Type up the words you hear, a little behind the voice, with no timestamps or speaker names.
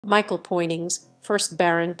Michael Poynings, 1st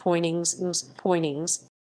Baron Poynings, Poynings.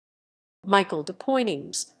 Michael de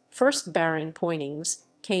Ponynges, 1st Baron Poynings,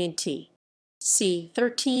 K&T. c.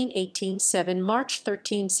 1387 March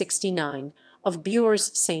 1369, of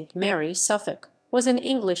Bures St. Mary, Suffolk, was an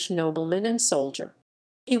English nobleman and soldier.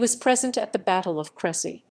 He was present at the Battle of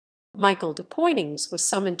Crécy. Michael de Poynings was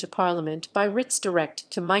summoned to Parliament by writs direct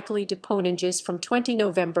to Michaeli de Ponynges from 20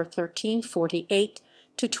 November 1348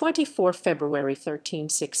 to 24 February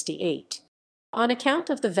 1368. On account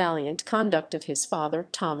of the valiant conduct of his father,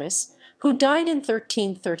 Thomas, who died in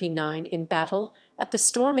 1339 in battle at the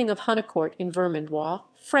storming of Hunycourt in Vermandois,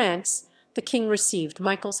 France, the king received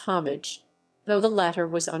Michael's homage, though the latter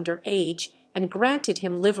was under age, and granted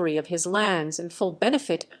him livery of his lands and full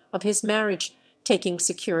benefit of his marriage, taking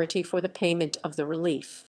security for the payment of the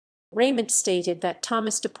relief. Rayment stated that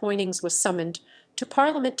Thomas de Poynings was summoned to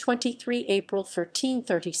Parliament 23 April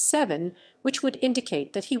 1337, which would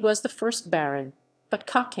indicate that he was the first baron, but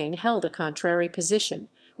Cokayne held a contrary position,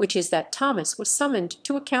 which is that Thomas was summoned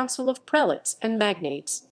to a council of prelates and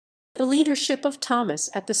magnates. The leadership of Thomas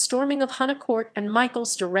at the storming of Hunycourt and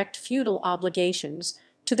Michael's direct feudal obligations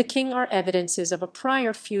to the king are evidences of a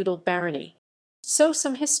prior feudal barony. So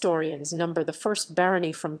some historians number the first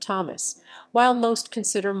barony from Thomas, while most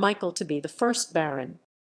consider Michael to be the first baron.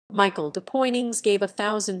 Michael de Poynings gave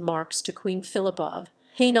 1,000 marks to Queen Philippa of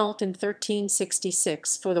Hainault in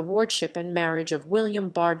 1366 for the wardship and marriage of William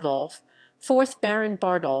Bardolph, 4th Baron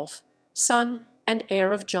Bardolph, son and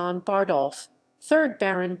heir of John Bardolph, 3rd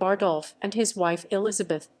Baron Bardolph, and his wife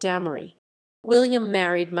Elizabeth Damery. William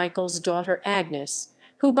married Michael's daughter Agnes,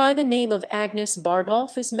 who by the name of Agnes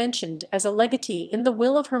Bardolph is mentioned as a legatee in the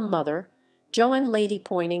will of her mother, Joan Lady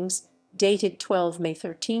Poynings, dated 12 May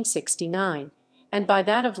 1369, and by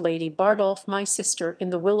that of Lady Bardolph my sister in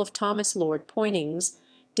the will of Thomas Lord Poynings,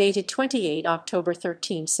 dated 28 October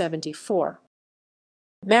 1374.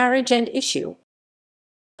 Marriage and issue.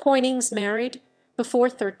 Poynings married, before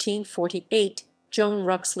 1348, Joan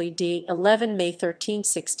Ruxley d. 11 May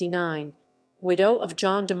 1369, widow of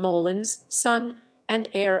John de Molins, son and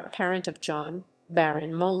heir apparent of John,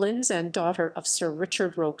 Baron Molins, and daughter of Sir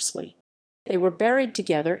Richard Ruxley. They were buried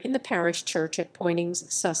together in the parish church at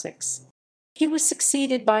Poynings, Sussex. He was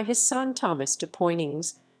succeeded by his son Thomas de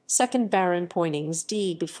Poynings, 2nd Baron Poynings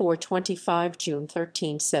d. before 25 June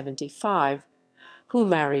 1375, who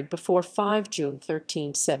married before 5 June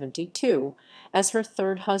 1372, as her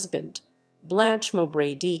third husband, Blanche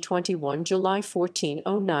Mowbray d. 21 July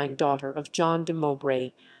 1409, daughter of John de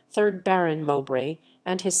Mowbray, 3rd Baron Mowbray,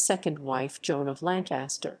 and his second wife, Joan of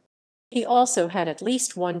Lancaster. He also had at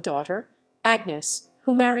least one daughter, Agnes,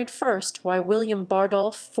 who married first while William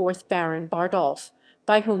Bardolph, 4th Baron Bardolph,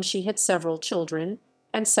 by whom she had several children,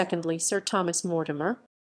 and secondly Sir Thomas Mortimer.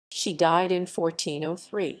 She died in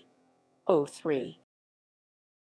 1403.